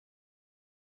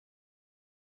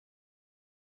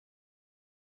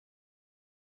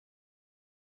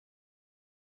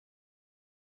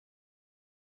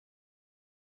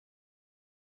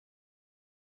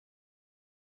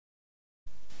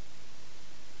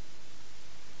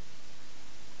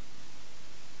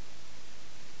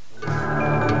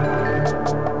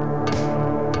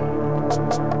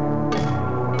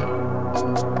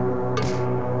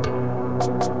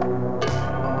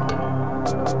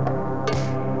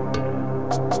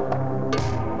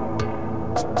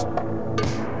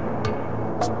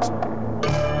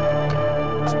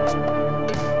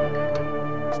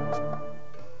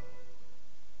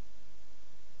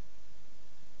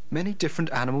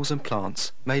different animals and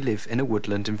plants may live in a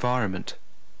woodland environment.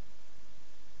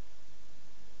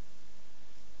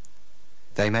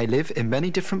 They may live in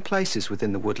many different places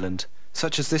within the woodland,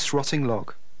 such as this rotting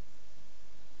log.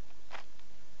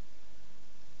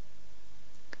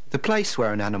 The place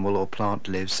where an animal or plant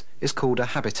lives is called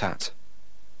a habitat.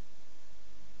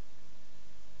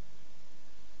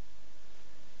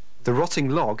 The rotting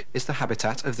log is the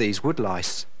habitat of these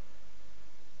woodlice.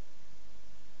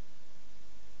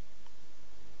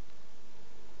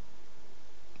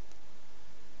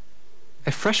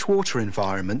 A freshwater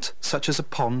environment, such as a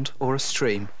pond or a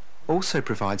stream, also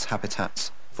provides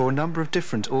habitats for a number of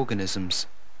different organisms.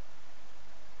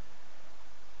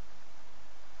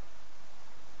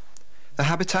 The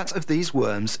habitat of these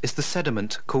worms is the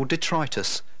sediment called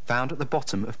detritus, found at the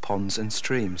bottom of ponds and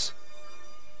streams.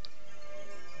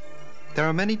 There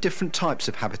are many different types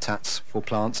of habitats for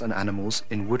plants and animals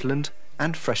in woodland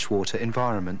and freshwater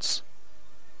environments.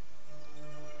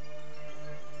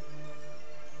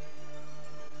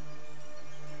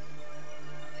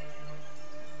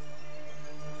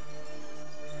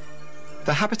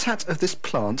 The habitat of this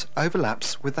plant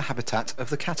overlaps with the habitat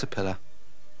of the caterpillar.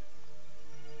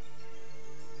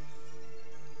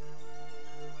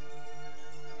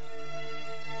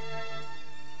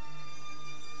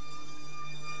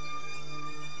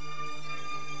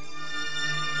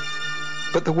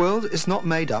 But the world is not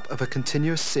made up of a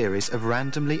continuous series of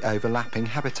randomly overlapping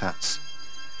habitats.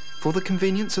 For the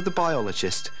convenience of the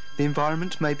biologist, the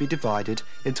environment may be divided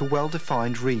into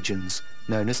well-defined regions,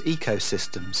 known as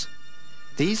ecosystems.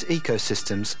 These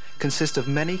ecosystems consist of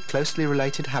many closely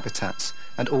related habitats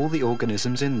and all the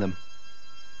organisms in them.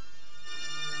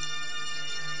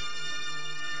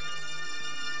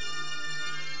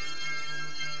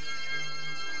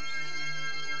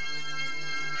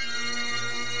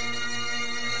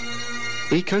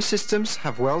 Ecosystems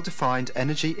have well-defined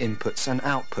energy inputs and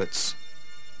outputs.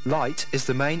 Light is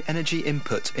the main energy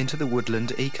input into the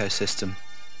woodland ecosystem.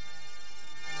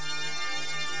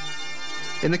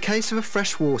 In the case of a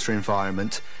freshwater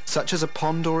environment, such as a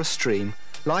pond or a stream,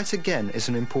 light again is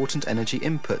an important energy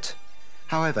input.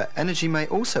 However, energy may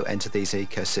also enter these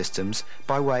ecosystems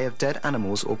by way of dead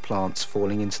animals or plants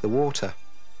falling into the water.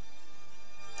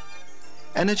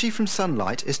 Energy from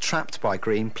sunlight is trapped by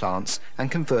green plants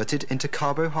and converted into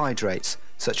carbohydrates,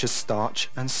 such as starch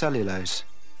and cellulose.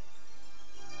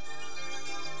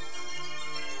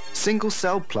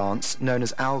 Single-celled plants, known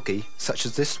as algae, such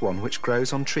as this one which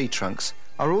grows on tree trunks,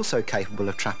 are also capable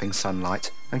of trapping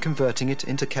sunlight and converting it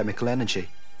into chemical energy.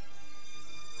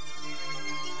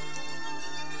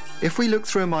 If we look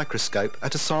through a microscope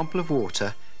at a sample of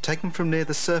water taken from near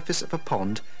the surface of a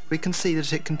pond, we can see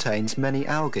that it contains many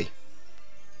algae.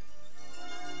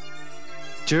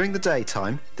 During the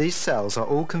daytime, these cells are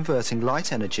all converting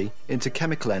light energy into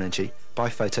chemical energy by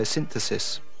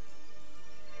photosynthesis.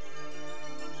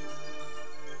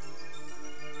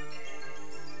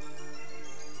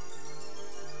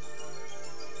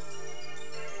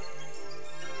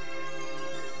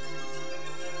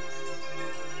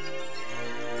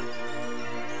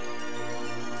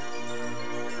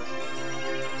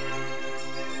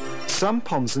 Some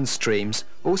ponds and streams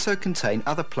also contain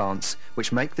other plants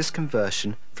which make this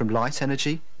conversion from light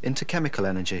energy into chemical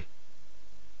energy.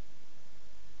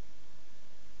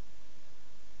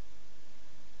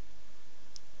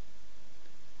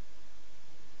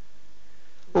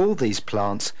 All these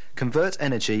plants convert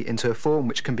energy into a form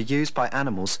which can be used by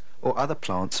animals or other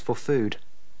plants for food.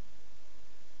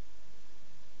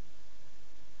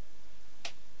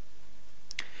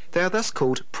 They are thus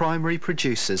called primary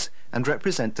producers and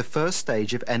represent the first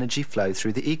stage of energy flow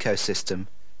through the ecosystem.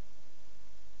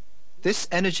 This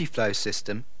energy flow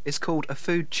system is called a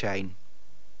food chain.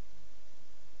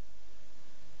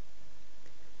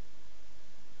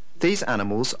 These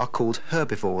animals are called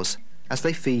herbivores, as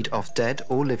they feed off dead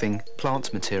or living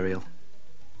plant material.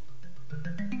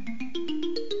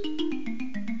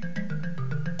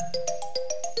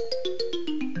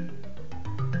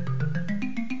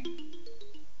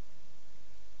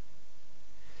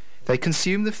 They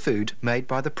consume the food made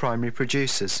by the primary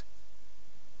producers.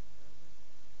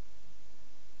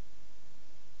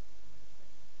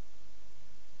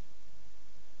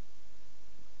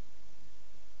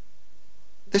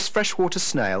 This freshwater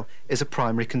snail is a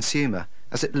primary consumer,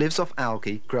 as it lives off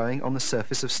algae growing on the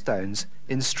surface of stones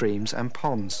in streams and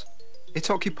ponds. It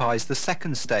occupies the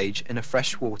second stage in a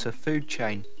freshwater food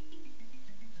chain.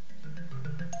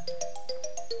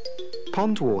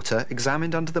 Pond water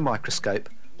examined under the microscope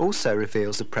also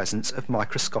reveals the presence of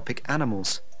microscopic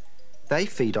animals. They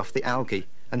feed off the algae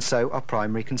and so are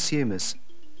primary consumers.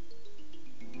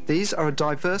 These are a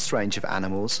diverse range of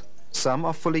animals. Some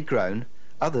are fully grown,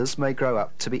 others may grow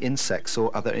up to be insects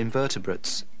or other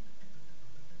invertebrates.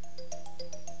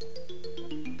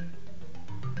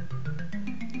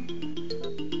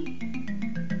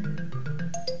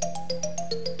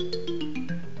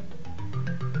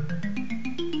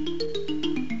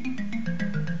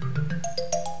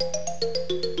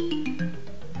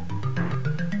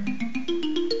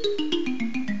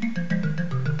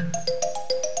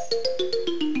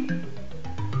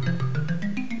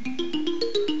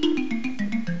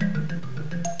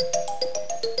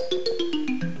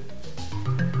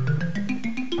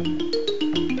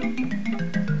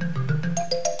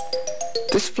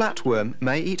 This flatworm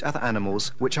may eat other animals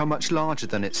which are much larger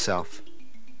than itself.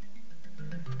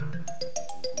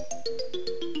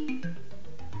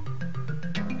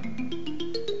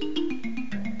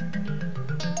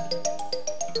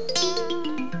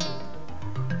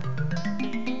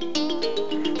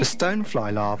 The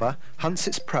stonefly larva hunts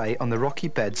its prey on the rocky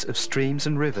beds of streams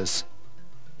and rivers.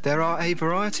 There are a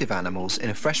variety of animals in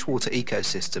a freshwater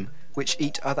ecosystem which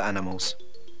eat other animals.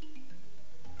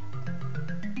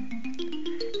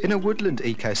 In a woodland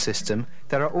ecosystem,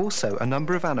 there are also a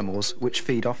number of animals which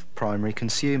feed off primary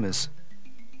consumers.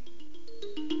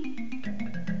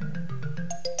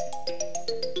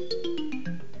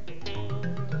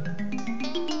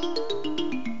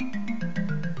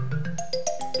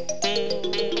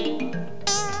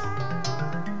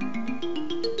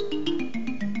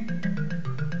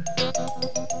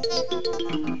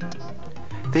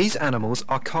 These animals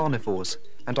are carnivores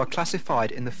and are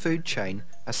classified in the food chain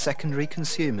as secondary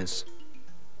consumers.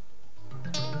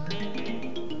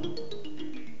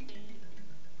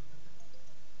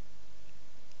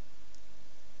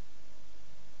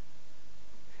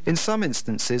 In some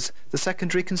instances, the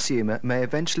secondary consumer may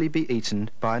eventually be eaten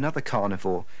by another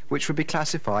carnivore, which would be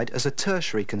classified as a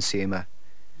tertiary consumer.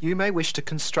 You may wish to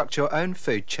construct your own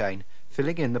food chain,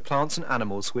 filling in the plants and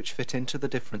animals which fit into the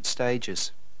different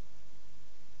stages.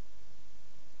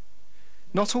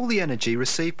 Not all the energy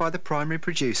received by the primary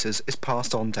producers is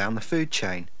passed on down the food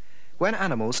chain. When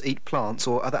animals eat plants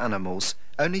or other animals,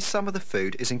 only some of the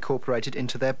food is incorporated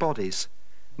into their bodies.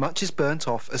 Much is burnt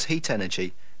off as heat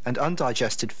energy, and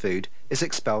undigested food is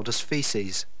expelled as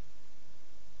feces.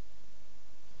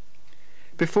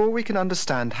 Before we can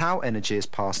understand how energy is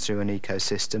passed through an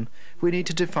ecosystem, we need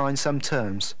to define some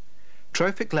terms.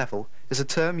 Trophic level is a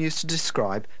term used to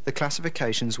describe the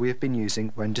classifications we have been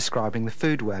using when describing the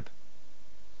food web.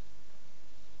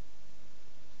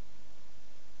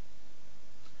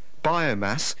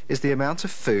 Biomass is the amount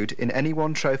of food in any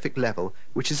one trophic level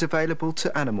which is available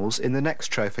to animals in the next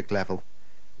trophic level.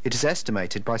 It is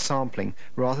estimated by sampling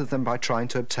rather than by trying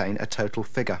to obtain a total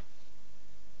figure.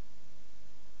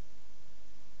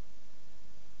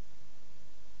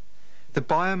 The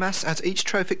biomass at each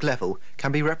trophic level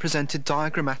can be represented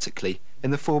diagrammatically in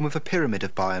the form of a pyramid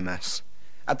of biomass.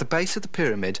 At the base of the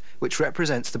pyramid, which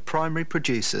represents the primary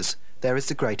producers, there is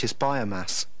the greatest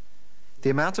biomass. The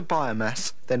amount of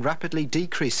biomass then rapidly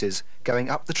decreases going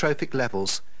up the trophic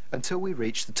levels until we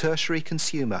reach the tertiary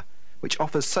consumer, which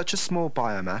offers such a small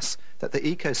biomass that the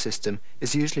ecosystem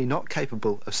is usually not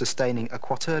capable of sustaining a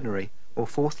quaternary or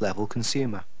fourth level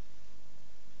consumer.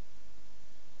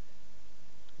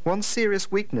 One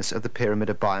serious weakness of the pyramid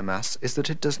of biomass is that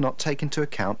it does not take into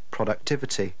account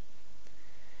productivity.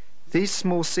 These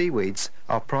small seaweeds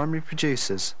are primary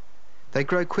producers. They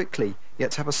grow quickly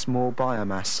yet have a small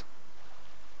biomass.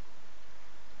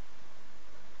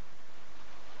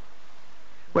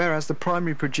 Whereas the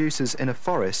primary producers in a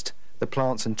forest, the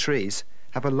plants and trees,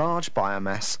 have a large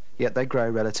biomass, yet they grow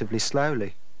relatively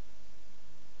slowly.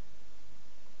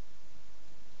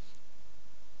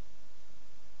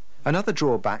 Another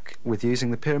drawback with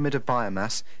using the pyramid of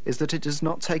biomass is that it does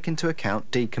not take into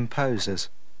account decomposers.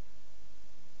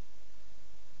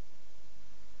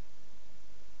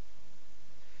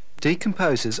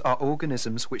 Decomposers are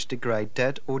organisms which degrade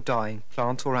dead or dying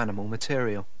plant or animal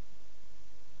material.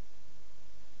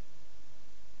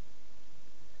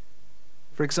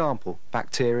 For example,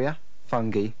 bacteria,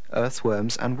 fungi,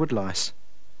 earthworms and woodlice.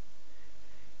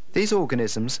 These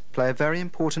organisms play a very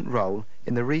important role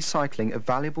in the recycling of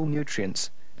valuable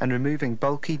nutrients and removing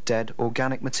bulky dead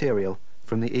organic material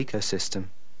from the ecosystem.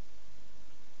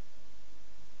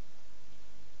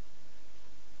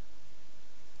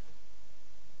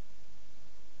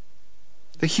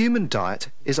 The human diet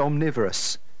is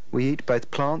omnivorous. We eat both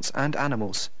plants and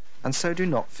animals, and so do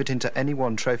not fit into any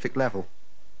one trophic level.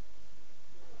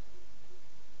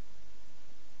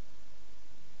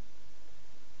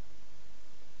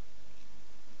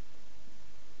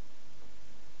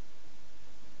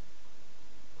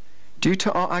 Due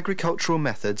to our agricultural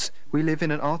methods, we live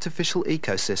in an artificial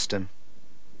ecosystem.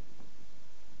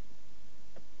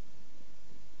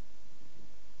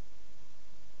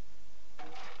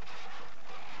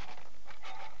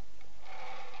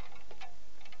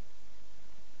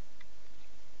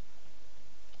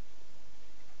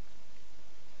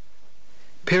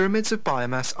 Pyramids of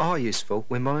biomass are useful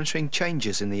when monitoring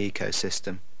changes in the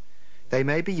ecosystem. They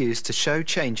may be used to show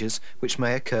changes which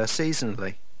may occur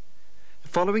seasonally. The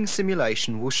following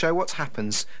simulation will show what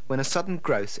happens when a sudden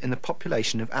growth in the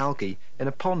population of algae in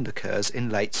a pond occurs in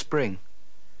late spring.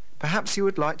 Perhaps you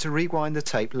would like to rewind the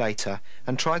tape later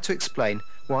and try to explain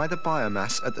why the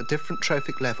biomass at the different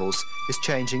trophic levels is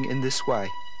changing in this way.